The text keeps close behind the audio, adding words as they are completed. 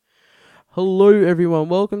Hello, everyone.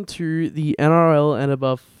 Welcome to the NRL and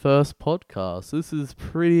Above first podcast. This is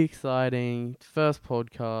pretty exciting. First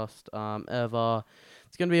podcast ever.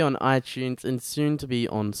 It's going to be on iTunes and soon to be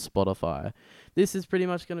on Spotify. This is pretty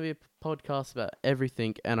much going to be a podcast about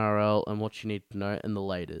everything NRL and what you need to know and the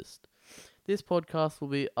latest. This podcast will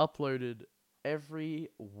be uploaded every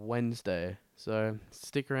Wednesday, so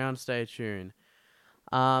stick around, stay tuned.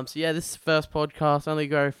 This is the first podcast. Only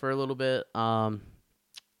go for a little bit.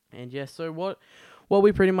 So what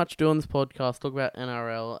we pretty much do on this podcast, talk about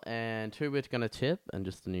NRL and who we're going to tip and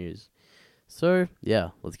just the news. So, yeah,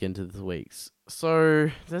 let's get into this week's.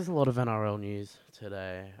 So, there's a lot of NRL news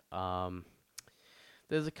today.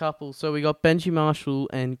 There's a couple. So, we got Benji Marshall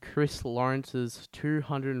and Chris Lawrence's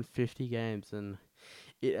 250 games, and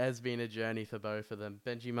it has been a journey for both of them.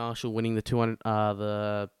 Benji Marshall winning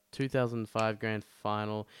the 2005 grand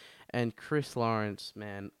final, and Chris Lawrence,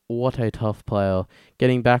 man, what a tough player,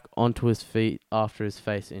 getting back onto his feet after his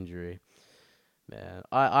face injury. Man,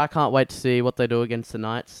 I can't wait to see what they do against the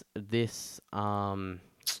Knights this Saturday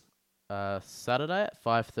at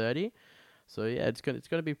 5:30. So yeah, it's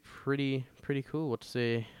gonna be pretty cool. What to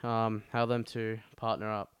see how them two partner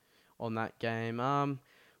up on that game.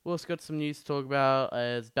 We also got some news to talk about.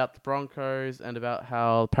 It's about the Broncos and about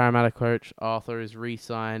how Parramatta coach Arthur is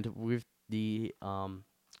re-signed with the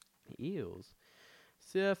Eels.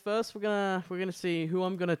 So yeah, first we're gonna see who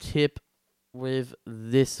I'm gonna tip with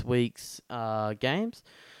this week's games.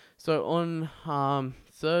 So on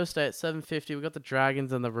Thursday at 7:50, we got the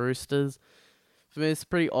Dragons and the Roosters. For me, it's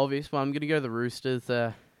pretty obvious, but I'm gonna go the Roosters.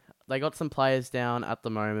 They got some players down at the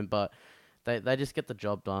moment, but they just get the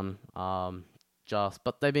job done.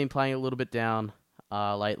 But they've been playing a little bit down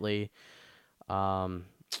lately. But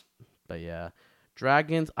yeah,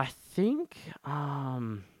 Dragons. I think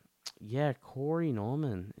Corey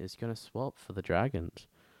Norman is gonna swap for the Dragons.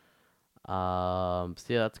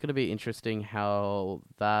 That's gonna be interesting how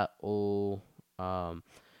that all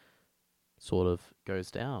sort of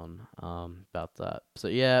goes down about that. So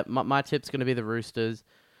yeah, my tip's gonna be the Roosters,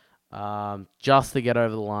 just to get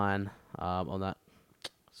over the line on that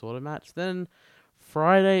sort of match. Then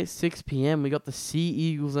Friday 6 p.m. we got the Sea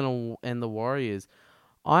Eagles and the Warriors.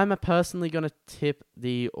 I'm personally going to tip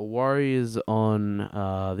the Warriors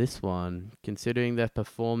on this one, considering their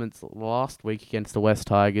performance last week against the West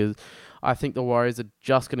Tigers. I think the Warriors are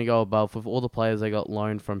just going to go above with all the players they got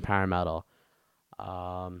loaned from Parramatta.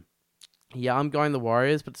 I'm going the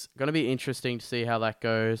Warriors, but it's going to be interesting to see how that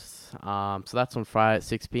goes. So that's on Friday at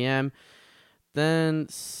 6 p.m. Then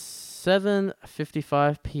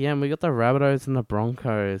 7:55 p.m. we got the Rabbitohs and the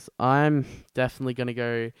Broncos. I'm definitely going to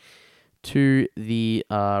go to the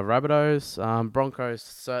Rabbitohs. Broncos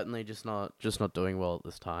certainly just not doing well at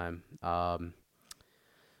this time. Then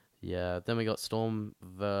we got Storm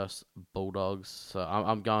versus Bulldogs. So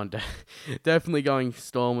I'm going definitely going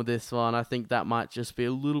Storm with this one. I think that might just be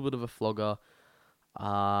a little bit of a flogger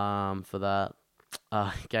for that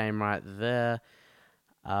game right there.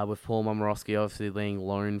 With Paul Momorowski obviously being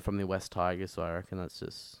loaned from the West Tigers, so I reckon it's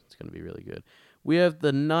going to be really good. We have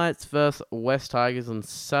the Knights versus West Tigers on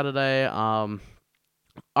Saturday. I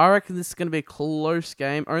reckon this is going to be a close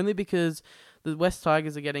game, only because the West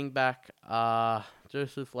Tigers are getting back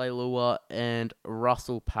Joseph Leilua and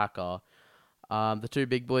Russell Packer. The two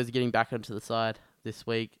big boys are getting back onto the side this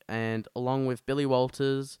week, and along with Billy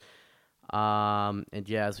Walters,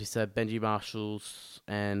 as we said, Benji Marshall's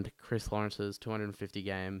and Chris Lawrence's 250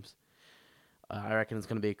 games. I reckon it's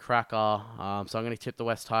going to be a cracker. So I'm going to tip the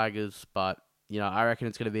West Tigers, but I reckon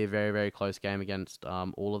it's going to be a very, very close game against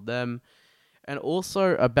all of them. And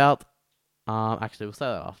also about, actually, we'll say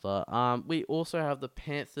that after. We also have the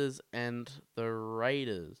Panthers and the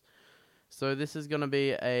Raiders. So this is going to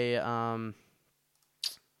be a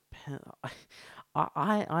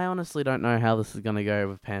I honestly don't know how this is going to go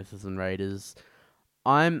with Panthers and Raiders.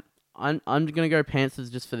 I'm going to go Panthers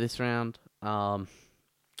just for this round. But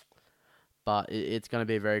it's going to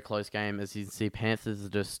be a very close game. As you can see, Panthers are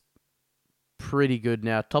just pretty good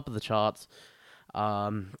now, top of the charts.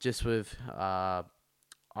 Just with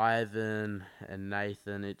Ivan and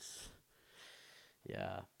Nathan, it's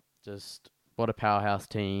just what a powerhouse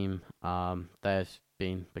team they've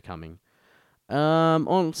been becoming.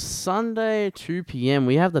 On Sunday 2 p.m.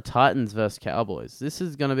 we have the Titans versus Cowboys. This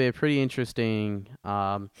is going to be a pretty interesting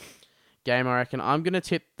game, I reckon. I'm going to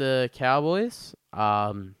tip the Cowboys.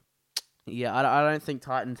 I don't think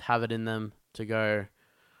Titans have it in them to go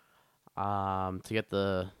to get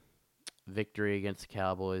the victory against the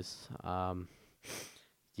Cowboys.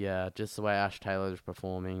 Just the way Ash Taylor is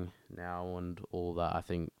performing now and all that, I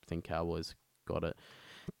think Cowboys got it.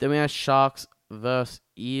 Then we have Sharks versus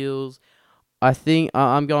Eels. I think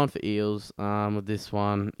I'm going for Eels. With this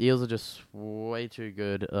one, Eels are just way too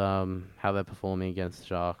good. How they're performing against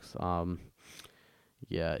Sharks.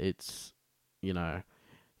 Yeah, it's you know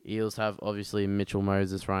Eels have obviously Mitchell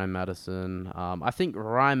Moses, Ryan Madison. I think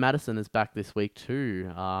Ryan Madison is back this week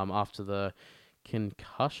too. After the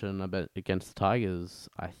concussion against the Tigers.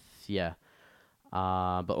 Yeah.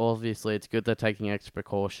 But obviously it's good they're taking extra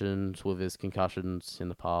precautions with his concussions in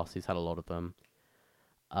the past. He's had a lot of them.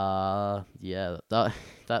 Yeah,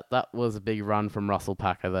 that was a big run from Russell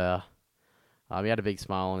Packer there. He had a big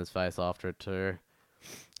smile on his face after it too.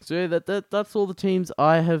 So yeah, that's all the teams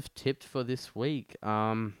I have tipped for this week.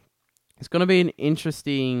 It's gonna be an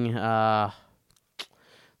interesting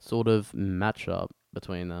sort of matchup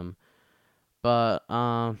between them. But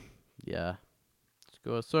yeah, let's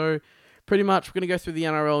go. So pretty much we're gonna go through the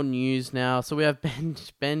NRL news now. So we have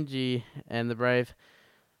Benji and the Brave.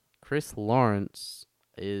 Chris Lawrence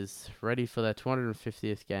is ready for their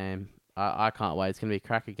 250th game. I can't wait. It's going to be a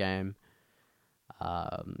cracker game.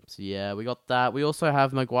 So yeah, we got that. We also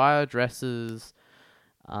have Maguire addresses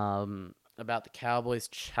about the Cowboys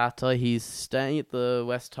chatter. He's staying at the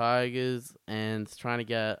West Tigers and trying to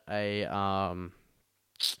get a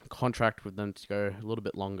contract with them to go a little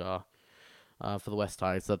bit longer for the West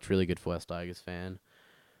Tigers. That's really good for West Tigers fan.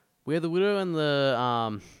 We have the Widow and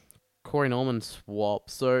the Corey Norman swap.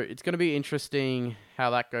 So it's going to be interesting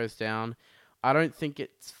how that goes down. I don't think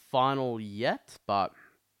it's final yet, but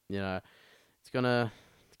it's gonna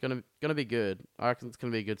be good. I reckon it's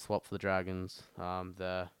gonna be a good swap for the Dragons.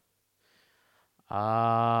 There.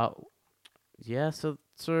 Yeah. So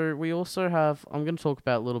we also have. I'm gonna talk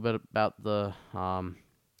about a little bit about the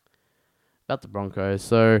Broncos.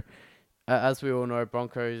 So as we all know,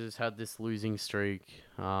 Broncos has had this losing streak.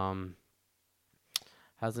 Hasn't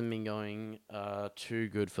been going too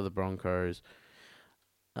good for the Broncos.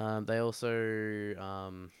 They also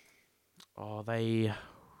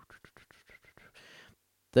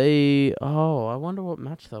I wonder what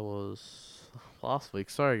match that was last week.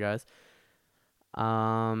 Sorry guys.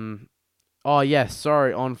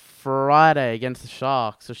 Sorry, on Friday against the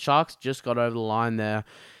Sharks. The Sharks just got over the line there,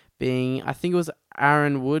 being I think it was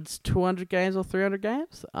Aaron Woods 200 games or 300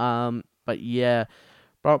 games. But yeah.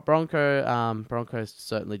 Broncos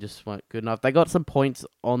certainly just weren't good enough. They got some points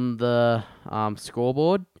on the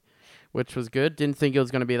scoreboard, which was good. Didn't think it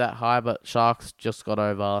was going to be that high, but Sharks just got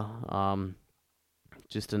over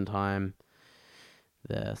just in time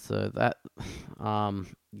there. So that,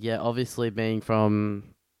 obviously being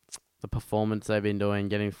from the performance they've been doing,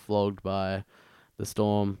 getting flogged by the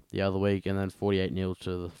Storm the other week, and then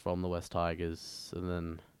 48-0 from the West Tigers, and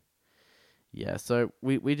then so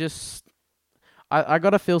we just. I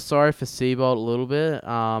gotta feel sorry for Seabolt a little bit.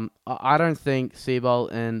 I don't think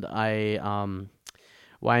Seabolt and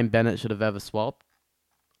Wayne Bennett should have ever swapped.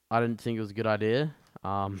 I didn't think it was a good idea.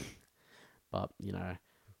 But there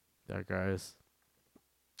it goes.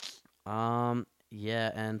 And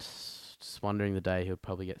just wondering the day he'll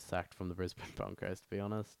probably get sacked from the Brisbane Broncos, to be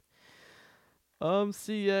honest.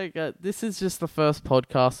 This is just the first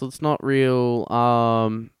podcast, so it's not real.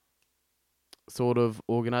 Sort of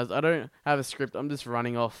organized. I don't have a script. I'm just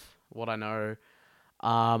running off what I know.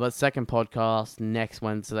 But second podcast next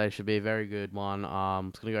Wednesday should be a very good one.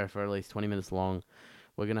 It's gonna go for at least 20 minutes long.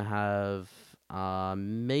 We're gonna have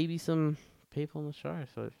maybe some people on the show.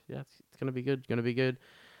 So yeah, it's gonna be good. Gonna be good.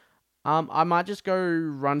 I might just go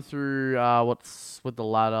run through what's with the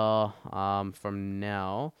ladder from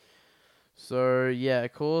now. So yeah,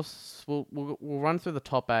 of course we'll run through the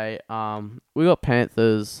top 8. We got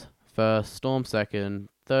Panthers first, Storm second,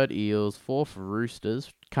 third Eels, fourth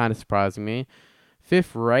Roosters, kind of surprising me,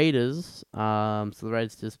 fifth Raiders. So the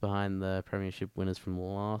Raiders just behind the premiership winners from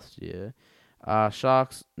last year.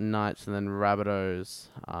 Sharks, Knights, and then Rabbitohs.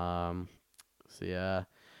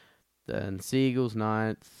 Then Seagulls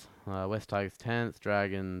 9th, West Tigers 10th,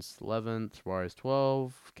 Dragons 11th, Warriors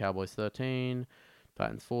 12, Cowboys 13,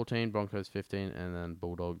 Titans 14, Broncos 15, and then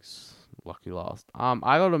Bulldogs lucky last.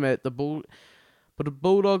 I gotta admit the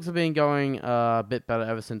Bulldogs have been going a bit better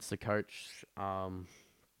ever since the coach got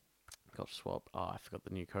swapped. I forgot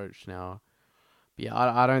the new coach now. But yeah,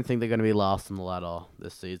 I don't think they're going to be last on the ladder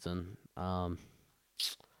this season.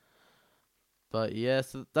 But yeah,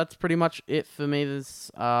 so that's pretty much it for me.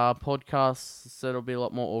 This podcast said it'll be a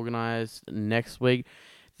lot more organized next week.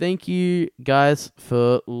 Thank you guys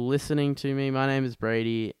for listening to me. My name is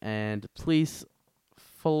Brady, and please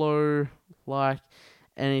follow, like,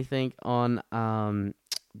 anything on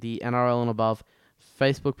the NRL and Above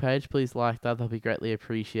Facebook page. Please like that. That'll be greatly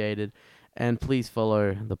appreciated. And please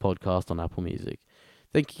follow the podcast on Apple Music.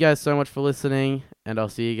 Thank you guys so much for listening, and I'll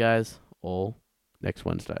see you guys all next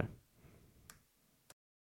Wednesday.